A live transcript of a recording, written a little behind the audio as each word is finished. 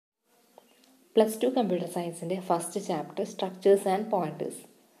+2 computer സയൻസിൻ്റെ first chapter structures and pointers.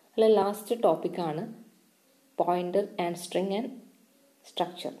 അല്ല last ടോപ്പിക്കാണ് pointer and string and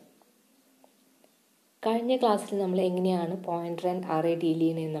structure. കഴിഞ്ഞ ക്ലാസ്സിൽ നമ്മൾ എങ്ങനെയാണ് പോയിന്റർ ആൻഡ് അറേ ഡീൽ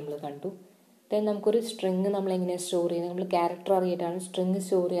ചെയ്യുന്നതെന്ന് നമ്മൾ കണ്ടു. ദെൻ നമുക്കൊരു സ്ട്രിങ് നമ്മൾ എങ്ങനെയാണ് സ്റ്റോർ ചെയ്യുന്നത്, നമ്മൾ ക്യാരക്ടർ അറിയിട്ടാണ് സ്ട്രിങ്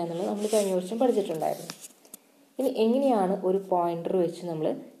സ്റ്റോർ ചെയ്യുക എന്നുള്ളത് നമ്മൾ കഴിഞ്ഞ വർഷം പഠിച്ചിട്ടുണ്ടായിരുന്നു. ഇനി എങ്ങനെയാണ് ഒരു പോയിന്റർ വെച്ച് നമ്മൾ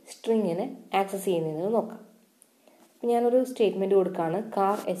സ്ട്രിങ്ങിനെ ആക്സസ് ചെയ്യുന്നതെന്ന് നോക്കാം. ഞാനൊരു സ്റ്റേറ്റ്മെൻറ്റ് കൊടുക്കുകയാണ്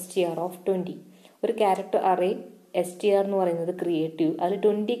കാർ STR of 20. ഒരു ക്യാരക്ടർ അറേ STR എന്ന് പറയുന്നത് ക്രിയേറ്റീവ്, അതിൽ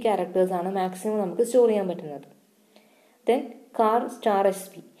 20 ക്യാരക്ടേഴ്സാണ് മാക്സിമം നമുക്ക് സ്റ്റോർ ചെയ്യാൻ പറ്റുന്നത്. ദെൻ കാർ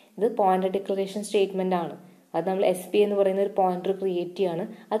 *SP, ഇത് പോയിന്റർ ഡിക്ലറേഷൻ സ്റ്റേറ്റ്മെൻ്റ് ആണ്. അത് നമ്മൾ SP എന്ന് പറയുന്ന ഒരു പോയിന്റർ ക്രിയേറ്റ് ചെയ്യാണ്,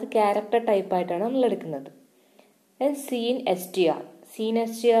 അത് ക്യാരക്ടർ ടൈപ്പായിട്ടാണ് നമ്മൾ എടുക്കുന്നത്. ദെൻ സീൻ STR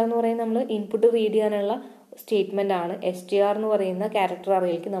എന്ന് പറയുന്നത് നമ്മൾ ഇൻപുട്ട് റീഡ് ചെയ്യാനുള്ള സ്റ്റേറ്റ്മെൻ്റ് ആണ്. STR എന്ന് പറയുന്ന ക്യാരക്ടർ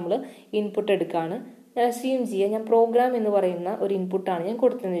അറേയിലേക്ക് നമ്മൾ ഇൻപുട്ട് എടുക്കുകയാണ്. ഞാൻ അസ്യൂം ചെയ്യുക ഞാൻ പ്രോഗ്രാം എന്ന് പറയുന്ന ഒരു ഇൻപുട്ടാണ് ഞാൻ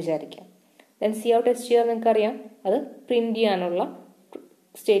കൊടുത്തതെന്ന് വിചാരിക്കാം. ദെൻ cout STR നിങ്ങൾക്കറിയാം, അത് പ്രിന്റ് ചെയ്യാനുള്ള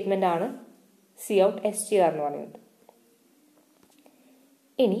സ്റ്റേറ്റ്മെൻ്റ് ആണ് cout STR എന്ന് പറയുന്നത്.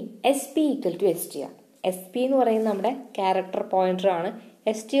 ഇനി SP = STR. SP എന്ന് പറയുന്നത് നമ്മുടെ ക്യാരക്ടർ പോയിന്റർ ആണ്,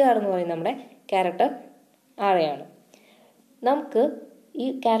 STR എന്ന് പറയുന്നത് നമ്മുടെ ക്യാരക്ടർ അറേയാണ്. നമുക്ക് ഈ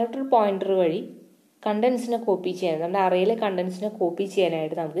ക്യാരക്ടർ പോയിന്റർ വഴി കണ്ടൻസിനെ കോപ്പി ചെയ്യാൻ, നമ്മുടെ അറേയിലെ കണ്ടൻസിനെ കോപ്പി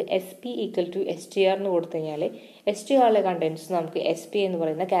ചെയ്യാനായിട്ട് നമുക്ക് SP = STR എന്ന് കൊടുത്തു കഴിഞ്ഞാൽ STRയിലെ കണ്ടൻസ് നമുക്ക് SP എന്ന്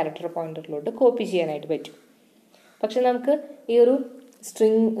പറയുന്ന ക്യാരക്ടർ പോയിന്ററിലോട്ട് കോപ്പി ചെയ്യാനായിട്ട് പറ്റും. പക്ഷെ നമുക്ക് ഈ ഒരു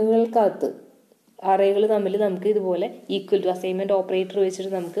സ്ട്രിങ്ങുകൾക്കകത്ത് അറേകൾ തമ്മിൽ നമുക്ക് ഇതുപോലെ ഈക്വൽ ടു അസൈൻമെൻറ്റ് ഓപ്പറേറ്റർ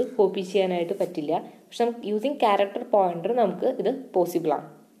വെച്ചിട്ട് നമുക്ക് കോപ്പി ചെയ്യാനായിട്ട് പറ്റില്ല. പക്ഷെ നമുക്ക് യൂസിങ് ക്യാരക്ടർ പോയിന്റർ നമുക്ക് ഇത് പോസിബിളാണ്.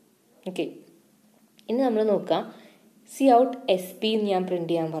 ഓക്കെ, ഇനി നമ്മൾ നോക്കാം cout SP എന്ന് ഞാൻ പ്രിന്റ്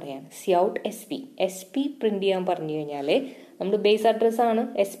ചെയ്യാൻ പറയാണ്. cout SP പ്രിന്റ് ചെയ്യാൻ പറഞ്ഞു കഴിഞ്ഞാൽ നമ്മൾ ബേസ് അഡ്രസ്സാണ്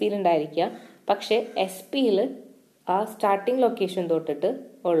SP-യിൽ ഉണ്ടായിരിക്കുക. പക്ഷേ SP-യിൽ ആ സ്റ്റാർട്ടിംഗ് ലൊക്കേഷൻ തൊട്ടിട്ട്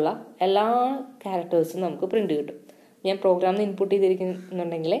ഉള്ള എല്ലാ ക്യാരക്ടേഴ്സും നമുക്ക് പ്രിന്റ് കിട്ടും. ഞാൻ പ്രോഗ്രാമിന് ഇൻപുട്ട്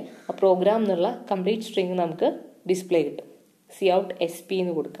ചെയ്തിരിക്കുന്നുണ്ടെങ്കിൽ ആ പ്രോഗ്രാം എന്നുള്ള കംപ്ലീറ്റ് സ്ട്രിങ് നമുക്ക് ഡിസ്പ്ലേ കിട്ടും cout SP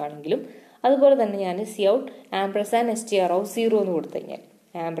എന്ന് കൊടുക്കുകയാണെങ്കിലും. അതുപോലെ തന്നെ ഞാൻ cout &STR of 0 എന്ന് കൊടുത്തു കഴിഞ്ഞാൽ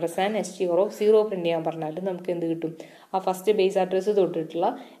 &STR of 0 പ്രിന്റ് ചെയ്യാൻ പറഞ്ഞാൽ നമുക്ക് എന്ത് കിട്ടും, ആ ഫസ്റ്റ് ബേസ് അഡ്രസ്സ് തൊട്ടിട്ടുള്ള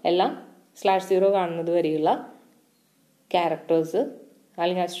എല്ലാം /0 കാണുന്നത് വരെയുള്ള ക്യാരക്ടേഴ്സ്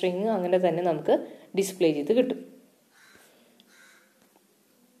അല്ലെങ്കിൽ ആ സ്ട്രിങ് അങ്ങനെ തന്നെ നമുക്ക് ഡിസ്പ്ലേ ചെയ്ത് കിട്ടും.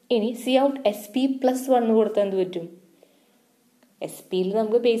 ഇനി cout SP +1 എന്ന് കൊടുത്താൽ എന്ത് പറ്റും, SP-യിൽ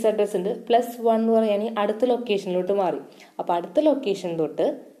നമുക്ക് ബേസ് അഡ്രസ് ഉണ്ട്, +1 എന്ന് പറയുകയാണെങ്കിൽ അടുത്ത ലൊക്കേഷനിലോട്ട് മാറി. അപ്പോൾ അടുത്ത ലൊക്കേഷൻ തൊട്ട്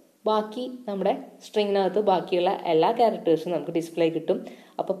ബാക്കി നമ്മുടെ സ്ട്രിങ്ങിനകത്ത് ബാക്കിയുള്ള എല്ലാ ക്യാരക്ടേഴ്സും നമുക്ക് ഡിസ്പ്ലേ കിട്ടും.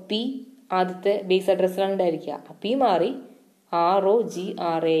 അപ്പോൾ P ആദ്യത്തെ ബേസ് അഡ്രസ്സിലാണ് ഉണ്ടായിരിക്കുക, P മാറി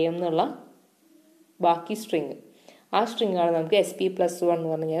ROGRAM എന്നുള്ള ബാക്കി സ്ട്രിങ്, ആ സ്ട്രിങ്ങാണ് നമുക്ക് SP +1 എന്ന്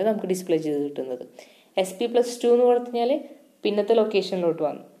പറഞ്ഞു കഴിഞ്ഞാൽ നമുക്ക് ഡിസ്പ്ലേ ചെയ്ത് കിട്ടുന്നത്. SP +2 എന്ന് പറഞ്ഞു കഴിഞ്ഞാൽ പിന്നത്തെ ലൊക്കേഷനിലോട്ട്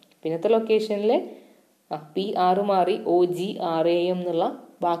വന്നു, പിന്നത്തെ ലൊക്കേഷനിൽ PR മാറി OGRAM എന്നുള്ള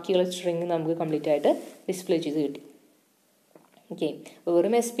ബാക്കിയുള്ള സ്ട്രിങ് നമുക്ക് കംപ്ലീറ്റ് ആയിട്ട് ഡിസ്പ്ലേ ചെയ്ത് കിട്ടി. ഓക്കെ,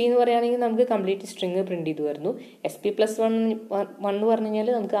 വെറും SP എന്ന് പറയുകയാണെങ്കിൽ നമുക്ക് കംപ്ലീറ്റ് സ്ട്രിങ് പ്രിന്റ് ചെയ്ത് വരുന്നു. SP +1 എന്ന് പറഞ്ഞു കഴിഞ്ഞാൽ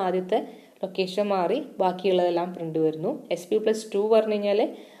നമുക്ക് ആദ്യത്തെ ലൊക്കേഷൻ മാറി ബാക്കിയുള്ളതെല്ലാം പ്രിന്റ് വരുന്നു. SP +2 പറഞ്ഞു കഴിഞ്ഞാൽ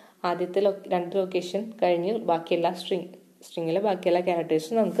ആദ്യത്തെ 2 ലൊക്കേഷൻ കഴിഞ്ഞ് ബാക്കിയെല്ലാ സ്ട്രിങ്ങിലെ ബാക്കിയെല്ലാ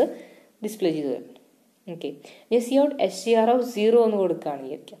ക്യാരക്ടേഴ്സും നമുക്ക് ഡിസ്പ്ലേ ചെയ്ത് വരുന്നു. ഓക്കെ, ഇനി cout STR of 0 എന്ന്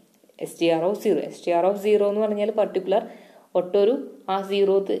കൊടുക്കുകയാണെങ്കിൽ STR of 0 എന്ന് പറഞ്ഞാൽ പർട്ടിക്കുലർ ഒട്ടൊരു ആ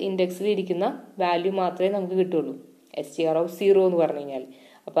 0th ഇൻഡെക്സിൽ ഇരിക്കുന്ന വാല്യൂ മാത്രമേ നമുക്ക് കിട്ടുള്ളൂ. STR of 0 എന്ന് പറഞ്ഞു കഴിഞ്ഞാൽ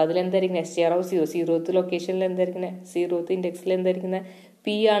അപ്പോൾ അതിലെന്തായിരിക്കുന്നത്, STR of 0th ലൊക്കേഷനിൽ എന്തായിരിക്കുന്നത്, 0th ഇൻഡെക്സിൽ എന്തായിരിക്കുന്നത്,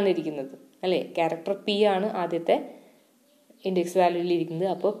 P ആണ് ഇരിക്കുന്നത് അല്ലേ, ക്യാരക്ടർ P ആണ് ആദ്യത്തെ ഇൻഡെക്സ് വാല്യൂവിൽ ഇരിക്കുന്നത്.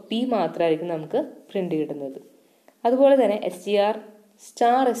 അപ്പോൾ P മാത്രമായിരിക്കും നമുക്ക് പ്രിന്റ് കിട്ടുന്നത്. അതുപോലെ തന്നെ STR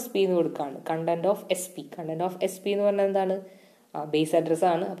 *SP എന്ന് കൊടുക്കുകയാണ്, കണ്ടന്റ് ഓഫ് SP എന്ന് പറഞ്ഞാൽ എന്താണ്, ബേസ് അഡ്രസ്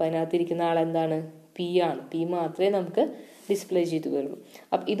ആണ്. അപ്പോൾ അതിനകത്ത് ഇരിക്കുന്ന ആളെന്താണ്, P ആണ്, P മാത്രമേ നമുക്ക് ഡിസ്പ്ലേ ചെയ്ത് വരുള്ളൂ.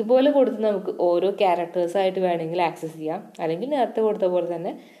 അപ്പം ഇതുപോലെ കൊടുത്ത് നമുക്ക് ഓരോ ക്യാരക്ടേഴ്സായിട്ട് വേണമെങ്കിൽ ആക്സസ് ചെയ്യാം, അല്ലെങ്കിൽ നേരത്തെ കൊടുത്ത പോലെ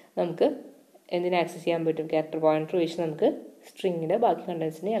തന്നെ നമുക്ക് എന്തിനെ ആക്സസ് ചെയ്യാൻ പറ്റും, ക്യാരക്ടർ പോയിന്റർ വെച്ച് നമുക്ക് സ്ട്രിങ്ങിൻ്റെ ബാക്കി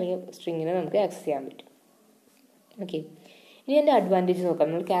കണ്ടൻസിനെ അല്ലെങ്കിൽ സ്ട്രിങ്ങിനെ നമുക്ക് ആക്സസ് ചെയ്യാൻ പറ്റും. ഓക്കെ, ഇനി എൻ്റെ അഡ്വാൻറ്റേജ് നോക്കാം.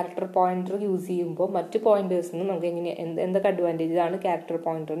 നമ്മൾ ക്യാരക്ടർ പോയിന്റർ യൂസ് ചെയ്യുമ്പോൾ മറ്റ് പോയിന്റേഴ്സിൽ നിന്ന് നമുക്ക് എന്തൊക്കെ അഡ്വാൻറ്റേജസ് ആണ് ക്യാരക്ടർ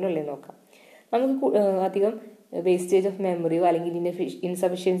പോയിന്ററിനുള്ളത് നോക്കാം. നമുക്ക് അധികം വേസ്റ്റേജ് ഓഫ് മെമ്മറിയോ അല്ലെങ്കിൽ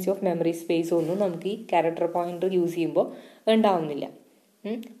ഇൻസഫിഷ്യൻസി ഓഫ് മെമ്മറി സ്പേസോ ഒന്നും നമുക്ക് ഈ ക്യാരക്ടർ പോയിന്റർ യൂസ് ചെയ്യുമ്പോൾ ഉണ്ടാവുന്നില്ല.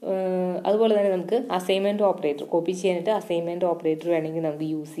 അതുപോലെ തന്നെ നമുക്ക് അസൈൻമെൻറ്റ് ഓപ്പറേറ്റർ കോപ്പി ചെയ്യാനായിട്ട് അസൈൻമെൻറ്റ് ഓപ്പറേറ്റർ വേണമെങ്കിൽ നമുക്ക്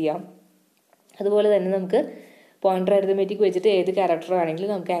യൂസ് ചെയ്യാം. അതുപോലെ തന്നെ നമുക്ക് പോയിന്റർ അരിതമെറ്റിക് വെച്ചിട്ട് ഏത് ക്യാരക്ടർ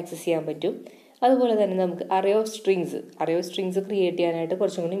വേണമെങ്കിലും നമുക്ക് ആക്സസ് ചെയ്യാൻ പറ്റും. അതുപോലെ തന്നെ നമുക്ക് അറേ ഓഫ് സ്ട്രിങ്സ് ക്രിയേറ്റ് ചെയ്യാനായിട്ട്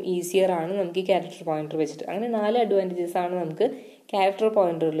കുറച്ചും കൂടി ഈസിയർ ആണ് നമുക്ക് ഈ ക്യാരക്ടർ പോയിന്റർ വെച്ചിട്ട്. അങ്ങനെ 4 അഡ്വാൻറ്റേജസ് ആണ് നമുക്ക് ക്യാരക്ടർ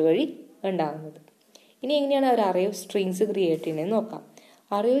പോയിന്ററുകൾ വഴി ഉണ്ടാകുന്നത്. ഇനി എങ്ങനെയാണ് ഒരു അറേ ഓഫ് സ്ട്രിങ്സ് ക്രിയേറ്റ് ചെയ്യുന്നതെന്ന് നോക്കാം.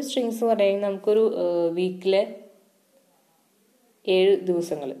 array of strings എന്ന് പറയുന്നത് നമുക്കൊരു വീക്കിലെ 7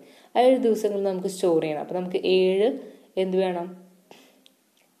 ദിവസങ്ങൾ ആ 7 ദിവസങ്ങൾ നമുക്ക് സ്റ്റോർ ചെയ്യണം. അപ്പോൾ നമുക്ക് 7 എന്ത് വേണം,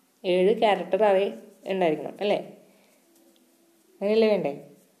 7 ക്യാരക്ടർ അറേ ഉണ്ടായിരിക്കണം അല്ലേ? അങ്ങനെയല്ലേ വേണ്ടേ?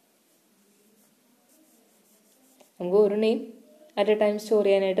 നമുക്ക് ഒരു name at A time store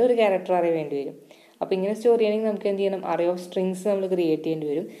ചെയ്യാനായിട്ട് ഒരു ക്യാരക്ടർ അറേ വേണ്ടി വരും. അപ്പോൾ ഇങ്ങനെ സ്റ്റോർ ചെയ്യണമെങ്കിൽ നമുക്ക് എന്ത് ചെയ്യണം, അറേ ഓഫ് സ്ട്രിങ്സ് നമ്മൾ ക്രിയേറ്റ് ചെയ്യേണ്ടി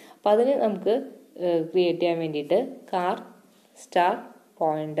വരും. അപ്പോൾ അതിന് നമുക്ക് ക്രിയേറ്റ് ചെയ്യാൻ വേണ്ടിയിട്ട് car star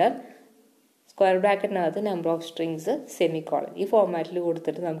pointer square ബ്രാക്കറ്റിനകത്ത് number of strings semicolon ഈ ഫോർമാറ്റിൽ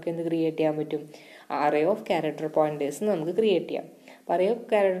കൊടുത്തിട്ട് നമുക്ക് എന്ത് ക്രിയേറ്റ് ചെയ്യാൻ പറ്റും, അറേ ഓഫ് ക്യാരക്ടർ പോയിന്റേഴ്സ് നമുക്ക് ക്രിയേറ്റ് ചെയ്യാം. അപ്പോൾ അറേ ഓഫ്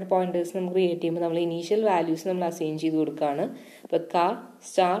ക്യാരക്ടർ പോയിന്റേഴ്സ് നമുക്ക് ക്രിയേറ്റ് ചെയ്യുമ്പോൾ നമ്മൾ ഇനീഷ്യൽ വാല്യൂസ് നമ്മൾ അസൈൻ ചെയ്ത് കൊടുക്കുകയാണ്. ഇപ്പോൾ car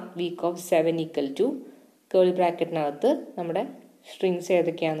star week of 7 equal to കേളി ബ്രാക്കറ്റിനകത്ത് നമ്മുടെ സ്ട്രിങ്സ്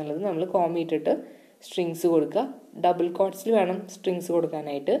ഏതൊക്കെയാണെന്നുള്ളത് നമ്മൾ കോമ ഇട്ടിട്ട് സ്ട്രിങ്സ് കൊടുക്കുക. ഡബിൾ കോട്ട്സിൽ വേണം സ്ട്രിങ്സ്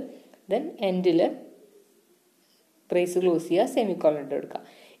കൊടുക്കാനായിട്ട്. ദെൻ എൻഡിൽ ബ്രേസ് ക്ലോസ് ചെയ്യുക, സെമിക്കോളൻ ഇട്ട് കൊടുക്കുക.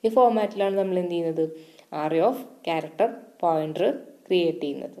 ഈ ഫോർമാറ്റിലാണ് നമ്മൾ എന്ത് ചെയ്യുന്നത്, array of character pointer create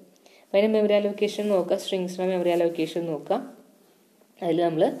ചെയ്യുന്നത്. അപ്പോൾ അതിന് മെമ്മറി അലോക്കേഷൻ നോക്കുക, സ്ട്രിങ്സിൻ്റെ മെമ്മറി അലോക്കേഷൻ നോക്കുക. അതിൽ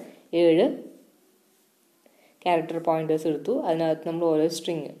നമ്മൾ 7 ക്യാരക്ടർ പോയിന്റേഴ്സ് എടുത്തു. അതിനകത്ത് നമ്മൾ ഓരോ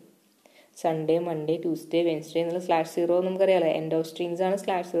string Sunday, Monday, Tuesday, Wednesday എന്നുള്ള /0 നമുക്കറിയാമല്ലോ, എൻഡ് ഓഫ് സ്ട്രിങ്സ് ആണ്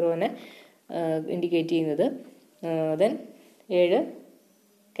 /0നെ ഇൻഡിക്കേറ്റ് ചെയ്യുന്നത്. ദെൻ 7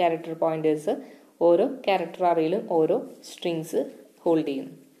 ക്യാരക്ടർ പോയിന്റേഴ്സ് ഓരോ ക്യാരക്ടർ അറേയിലും ഓരോ സ്ട്രിങ്സ് ഹോൾഡ്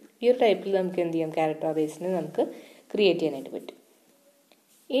ചെയ്യുന്നു. ഈ ഒരു ടൈപ്പിൽ നമുക്ക് എന്ത് ചെയ്യാം, ക്യാരക്ടർ അറേസിനെ നമുക്ക് ക്രിയേറ്റ് ചെയ്യാനായിട്ട് പറ്റും.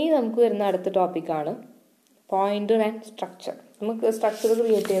 ഇനി നമുക്ക് വരുന്ന അടുത്ത ടോപ്പിക്കാണ് പോയിന്റർ ആൻഡ് സ്ട്രക്ചർ. നമുക്ക് സ്ട്രക്ചർ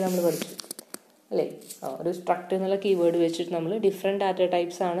ക്രിയേറ്റ് ചെയ്യാൻ നമ്മൾ പഠിച്ചു അല്ലേ? ഒരു സ്ട്രക്ചർ എന്നുള്ള കീവേഡ് വെച്ചിട്ട് നമ്മൾ ഡിഫറെൻറ്റ് ഡാറ്റ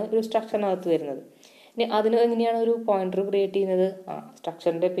ടൈപ്സ് ആണ് ഒരു സ്ട്രക്ചറിനകത്ത് വരുന്നത്. ഇനി അതിന് എങ്ങനെയാണ് ഒരു പോയിന്റർ ക്രിയേറ്റ് ചെയ്യുന്നത്?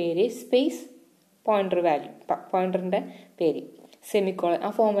 സ്ട്രക്ചറിൻ്റെ പേര് സ്പേസ് പോയിന്റർ വാല്യൂ, പോയിന്ററിൻ്റെ പേര് സെമിക്കോളൻ, ആ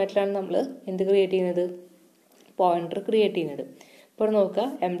ഫോർമാറ്റിലാണ് നമ്മൾ എന്ത് ക്രിയേറ്റ് ചെയ്യുന്നത്, പോയിന്റർ ക്രിയേറ്റ് ചെയ്യുന്നത്. ഇപ്പോൾ നോക്കുക,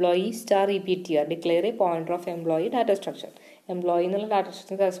 employee star EPTR declare A pointer of employee data structure. Employee എന്നുള്ള ഡാറ്റ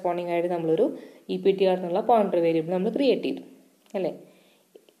സ്ട്രക്ചർ കറസ്പോണ്ടിങ് ആയിട്ട് നമ്മളൊരു EPTR എന്നുള്ള പോയിന്റർ വേരിയബിൾ നമ്മൾ ക്രിയേറ്റ് ചെയ്തു അല്ലേ?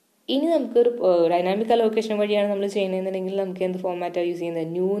 ഇനി നമുക്കൊരു ഡൈനാമിക് അലോക്കേഷൻ വഴിയാണ് നമ്മൾ ചെയ്യുന്നതെന്നുണ്ടെങ്കിൽ നമുക്ക് എന്ത് ഫോർമാറ്റാണ് യൂസ് ചെയ്യുന്നത്,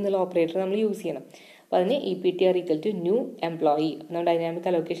 ന്യൂ എന്നുള്ള ഓപ്പറേറ്റർ നമ്മൾ യൂസ് ചെയ്യണം. അപ്പോൾ അതിന് EPTR equal to new employee. നമ്മൾ ഡൈനാമിക്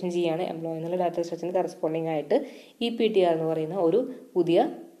അലോക്കേഷൻ ചെയ്യുകയാണ്, എംപ്ലോയി എന്നുള്ള ഡാറ്റ സ്ട്രക്ചറിന് കറസ്പോണ്ടിങ് ആയിട്ട് EPTR എന്ന് പറയുന്ന ഒരു പുതിയ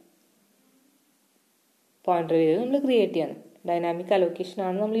പോയിന്റർ വേരിയബിൾ നമ്മൾ ക്രിയേറ്റ് ചെയ്യണം. ഡൈനാമിക് അലോക്കേഷൻ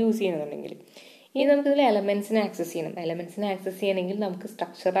ആണ് നമ്മൾ യൂസ് ചെയ്യുന്നുണ്ടെങ്കിൽ. ഇനി നമുക്കിതിൽ എലമെന്റ്സിനെ ആക്സസ് ചെയ്യണം. എലമെന്റ്സിനെ ആക്സസ് ചെയ്യണമെങ്കിൽ നമുക്ക്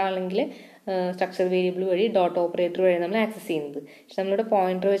സ്ട്രക്ചർ ആണെങ്കിൽ സ്ട്രക്ചർ വേരിയബിൾ വഴി ഡോട്ട് ഓപ്പറേറ്റർ വഴി നമ്മൾ ആക്സസ് ചെയ്യുന്നത്. പക്ഷെ നമ്മളുടെ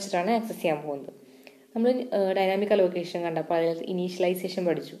പോയിന്റർ വെച്ചിട്ടാണ് ആക്സസ് ചെയ്യാൻ പോകുന്നത്. നമ്മൾ ഡൈനാമിക് അലോക്കേഷൻ കണ്ടപ്പോൾ അതിൽ ഇനീഷ്യലൈസേഷൻ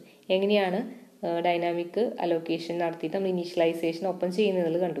പഠിച്ചു. എങ്ങനെയാണ് ഡൈനാമിക് അലോക്കേഷൻ നടത്തിയിട്ട് നമ്മൾ ഇനീഷ്യലൈസേഷൻ ഒപ്പം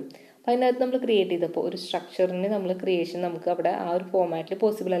ചെയ്യുന്നത് കണ്ടു. അപ്പോൾ അതിനകത്ത് നമ്മൾ ക്രിയേറ്റ് ചെയ്തപ്പോൾ ഒരു സ്ട്രക്ചറിന് നമ്മൾ ക്രിയേഷൻ നമുക്ക് അവിടെ ആ ഒരു ഫോർമാറ്റിൽ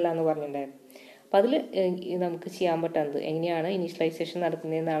പോസിബിൾ അല്ല എന്ന് പറഞ്ഞിട്ടുണ്ടായിരുന്നു. അപ്പോൾ അതിൽ നമുക്ക് ചെയ്യാൻ പറ്റുന്നത് എങ്ങനെയാണ് ഇനീഷ്യലൈസേഷൻ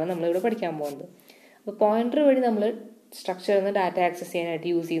നടത്തുന്നതെന്നാണ് നമ്മളിവിടെ പഠിക്കാൻ പോകുന്നത്. അപ്പോൾ പോയിന്റർ വഴി നമ്മൾ സ്ട്രക്ചറിൽ നിന്ന് ഡാറ്റ ആക്സസ് ചെയ്യാനായിട്ട്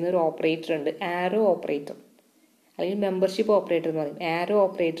യൂസ് ചെയ്യുന്ന ഒരു ഓപ്പറേറ്റർ ഉണ്ട്, ആരോ ഓപ്പറേറ്റർ അല്ലെങ്കിൽ മെമ്പർഷിപ്പ് ഓപ്പറേറ്റർ എന്ന് പറയും. ആരോ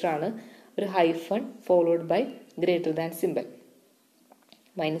ഓപ്പറേറ്റർ ആണ് ഒരു hyphen followed by greater than simple,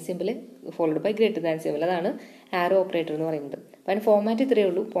 minus simple followed by greater than simple, അതാണ് ആരോ ഓപ്പറേറ്റർ എന്ന് പറയുന്നത്. അപ്പോൾ അതിന് ഫോർമാറ്റ് ഇത്രയേ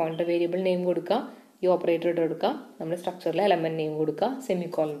ഉള്ളൂ, പോയിന്റർ വേരിയബിൾ നെയിം കൊടുക്കുക, ഈ ഓപ്പറേറ്റർ ഇട്ട് കൊടുക്കുക, നമ്മുടെ സ്ട്രക്ചറിലെ എലമെന്റ് നെയിം കൊടുക്കുക,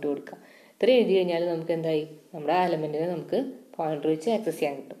 സെമിക്കോളൻ ഇട്ട് കൊടുക്കുക. ഇത്രയും എഴുതി കഴിഞ്ഞാൽ നമുക്ക് എന്തായി, നമ്മുടെ ആ എലമെന്റിനെ നമുക്ക് പോയിന്റർ വെച്ച് ആക്സസ്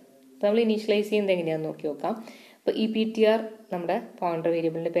ചെയ്യാൻ കിട്ടും. അപ്പോൾ നമ്മൾ ഇനീഷ്യലൈസ് ചെയ്യുന്നത് എങ്ങനെയാണെന്ന് നോക്കി നോക്കാം. ഇപ്പോൾ EPTR നമ്മുടെ പോയിന്റർ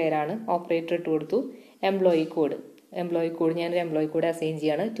വേരിയബിളിൻ്റെ പേരാണ്, ഓപ്പറേറ്റർ ഇട്ട് കൊടുത്തു, എംപ്ലോയി കോഡ് ഞാനൊരു എംപ്ലോയി കോഡ് അസൈൻ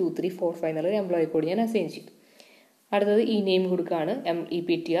ചെയ്യാണ്, 2345 എന്നുള്ളൊരു എംപ്ലോയി കോഡ് ഞാൻ അസൈൻ ചെയ്തു. അടുത്തത് നെയിം കൊടുക്കുകയാണ്,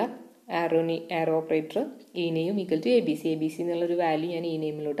 EPTR arrow operator name equal to ABC എന്നുള്ളൊരു വാല്യൂ ഞാൻ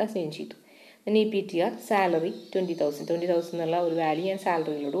നെയിമിലോട്ട് അസൈൻ ചെയ്തു. then EPTR സാലറി 20,000 എന്നുള്ള ഒരു വാല്യൂ ഞാൻ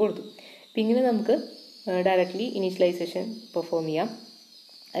സാലറിയിലോട്ട് കൊടുത്തു. അപ്പം ഇങ്ങനെ നമുക്ക് ഡയറക്റ്റ്ലി ഇനീഷ്യലൈസേഷൻ പെർഫോം ചെയ്യാം.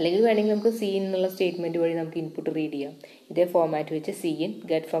 അല്ലെങ്കിൽ വേണമെങ്കിൽ നമുക്ക് CIN എന്നുള്ള സ്റ്റേറ്റ്മെൻറ്റ് വഴി നമുക്ക് ഇൻപുട്ട് റീഡ് ചെയ്യാം. ഇതേ ഫോർമാറ്റ് വെച്ച് CIN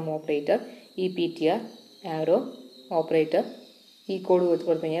get from operator EPTR arrow operator ഈ കോഡ്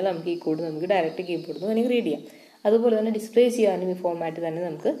കൊടുത്തു കഴിഞ്ഞാൽ നമുക്ക് ഈ കോഡ് നമുക്ക് ഡയറക്റ്റ് കീബോർഡിൽ നിന്ന് വേണമെങ്കിൽ റീഡ് ചെയ്യാം. അതുപോലെ തന്നെ ഡിസ്പ്ലേ ചെയ്യാനും ഈ ഫോർമാറ്റ് തന്നെ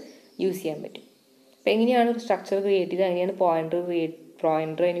നമുക്ക് യൂസ് ചെയ്യാൻ പറ്റും. അപ്പോൾ എങ്ങനെയാണ് ഒരു സ്ട്രക്ചർ ക്രിയേറ്റ് ചെയ്ത് എങ്ങനെയാണ് പോയിന്റർ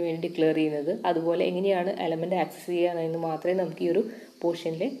അതിന് വേണ്ടി ഡിക്ലെയർ ചെയ്യുന്നത്, അതുപോലെ എങ്ങനെയാണ് എലമെന്റ് ആക്സസ് ചെയ്യുക എന്ന് മാത്രമേ നമുക്ക് ഈ ഒരു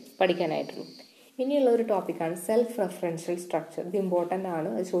പോർഷനിൽ പഠിക്കാനായിട്ടുള്ളൂ. ഇനിയുള്ള ഒരു ടോപ്പിക്കാണ് സെൽഫ് റെഫറൻഷ്യൽ സ്ട്രക്ചർ. ഇത് ഇമ്പോർട്ടൻ്റ് ആണ്,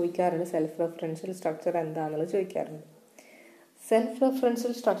 അത് ചോദിക്കാറുണ്ട്. സെൽഫ് റെഫറൻഷ്യൽ സ്ട്രക്ചർ എന്താണെന്നുള്ളത് ചോദിക്കാറുണ്ട്. സെൽഫ്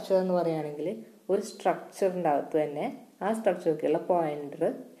റെഫറൻഷ്യൽ സ്ട്രക്ചർ എന്ന് പറയുകയാണെങ്കിൽ ഒരു സ്ട്രക്ചറിൻ്റെ അകത്ത് തന്നെ ആ സ്ട്രക്ചർക്കുള്ള പോയിന്റർ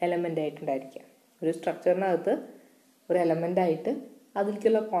എലമെൻ്റ് ആയിട്ടുണ്ടായിരിക്കുക. ഒരു സ്ട്രക്ചറിനകത്ത് ഒരു എലമെൻ്റ് ആയിട്ട്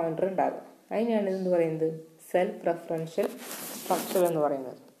അതിലേക്കുള്ള പോയിന്റർ ഉണ്ടാകുക. അതിനെയാണ് ഇതെന്ന് പറയുന്നത് സെൽഫ് റെഫറൻഷ്യൽ സ്ട്രക്ചർ എന്ന്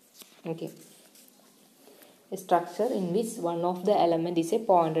പറയുന്നത്. Okay, a structure in which one of the element is a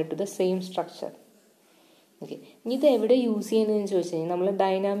pointer to the same structure. Okay, ഇനി ഇത് എവിടെ യൂസ് ചെയ്യുന്നതെന്ന് ചോദിച്ചു കഴിഞ്ഞാൽ നമ്മൾ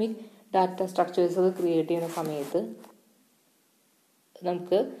ഡൈനാമിക് ഡാറ്റ സ്ട്രക്ചേഴ്സ് റീക്രിയേറ്റ് ചെയ്യുന്ന സമയത്ത്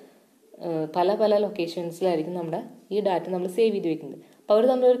നമുക്ക് പല പല ലൊക്കേഷൻസിലായിരിക്കും നമ്മുടെ ഈ ഡാറ്റ നമ്മൾ സേവ് ചെയ്ത് വെക്കുന്നത്. അപ്പോൾ അവർ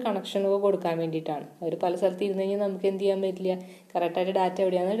നമ്മളൊരു കണക്ഷനൊക്കെ കൊടുക്കാൻ വേണ്ടിയിട്ടാണ്. അവർ പല സ്ഥലത്ത് ഇരുന്ന് കഴിഞ്ഞാൽ നമുക്ക് എന്ത് ചെയ്യാൻ പറ്റില്ല, കറക്റ്റായിട്ട് ഡാറ്റ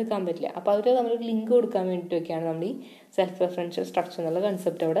എവിടെയാണെന്ന് എടുക്കാൻ പറ്റില്ല. അപ്പോൾ അവർ നമ്മളൊരു ലിങ്ക് കൊടുക്കാൻ വേണ്ടിയിട്ടൊക്കെയാണ് നമ്മൾ ഈ സെൽഫ് റെഫറൻഷ്യൽ സ്ട്രക്ചർ എന്നുള്ള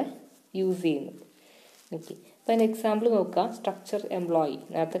കൺസെപ്റ്റ് അവിടെ യൂസ് ചെയ്യുന്നത്. ഓക്കെ, അപ്പോൾ അതിന് എക്സാമ്പിൾ നോക്കാം. സ്ട്രക്ചർ എംപ്ലോയി,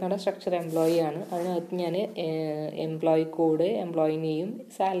 നേരത്തെ കണ്ട സ്ട്രക്ചർ എംപ്ലോയി ആണ്. അതിനകത്ത് ഞാൻ employee code, employee name,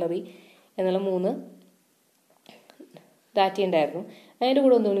 salary എന്നുള്ള 3 ഡാറ്റ ഉണ്ടായിരുന്നു. അതിൻ്റെ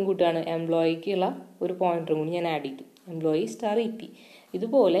കൂടെ ഒന്നുകൂടി കൂട്ടുകയാണ്, എംപ്ലോയിക്കുള്ള ഒരു പോയിന്ററും കൂടി ഞാൻ ആഡ് ചെയ്തു, എംപ്ലോയി സ്റ്റാർ EP.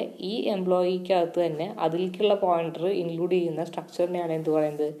 ഇതുപോലെ ഈ എംപ്ലോയിക്കകത്ത് തന്നെ അതിലേക്കുള്ള പോയിന്റർ ഇൻക്ലൂഡ് ചെയ്യുന്ന സ്ട്രക്ചറിനെയാണ് എന്ത്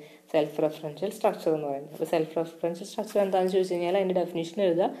പറയുന്നത്, സെൽഫ് റെഫറൻഷ്യൽ സ്ട്രക്ചർ എന്ന് പറയുന്നത്. അപ്പോൾ സെൽഫ് റെഫറൻഷ്യൽ സ്ട്രക്ചർ എന്താണെന്ന് ചോദിച്ചു കഴിഞ്ഞാൽ അതിൻ്റെ ഡെഫിനിഷൻ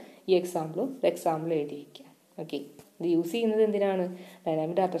എഴുതുക, ഈ എക്സാമ്പിൾ എഴുതി വയ്ക്കുക. ഓക്കെ, ഇത് യൂസ് ചെയ്യുന്നത് എന്തിനാണ്,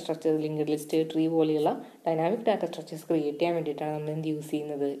 dynamic data structure, linked list, tree പോലെയുള്ള ഡൈനാമിക് ഡാറ്റ സ്ട്രക്ചേഴ്സ് ക്രിയേറ്റ് ചെയ്യാൻ വേണ്ടിയിട്ടാണ് നമ്മൾ എന്ത് യൂസ്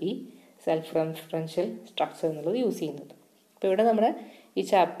ചെയ്യുന്നത്, ഈ സെൽഫ് റെഫറൻഷ്യൽ സ്ട്രക്ചർ എന്നുള്ളത് യൂസ് ചെയ്യുന്നത്. അപ്പോൾ ഇവിടെ നമ്മുടെ ഈ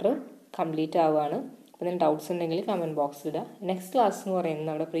ചാപ്റ്റർ കംപ്ലീറ്റ് ആവുകയാണ്. അപ്പോൾ എന്തെങ്കിലും ഡൗട്ട്സ് ഉണ്ടെങ്കിൽ കമൻറ്റ് ബോക്സിൽ ഇടുക. നെക്സ്റ്റ് ക്ലാസ് എന്ന് പറയുന്നത്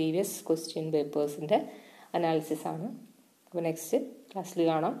നമ്മുടെ പ്രീവിയസ് ക്വസ്റ്റ്യൻ പേപ്പേഴ്സിൻ്റെ അനാലിസിസ് ആണ്. അപ്പോൾ നെക്സ്റ്റ് ക്ലാസ്സിൽ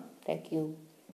കാണാം. Thank you.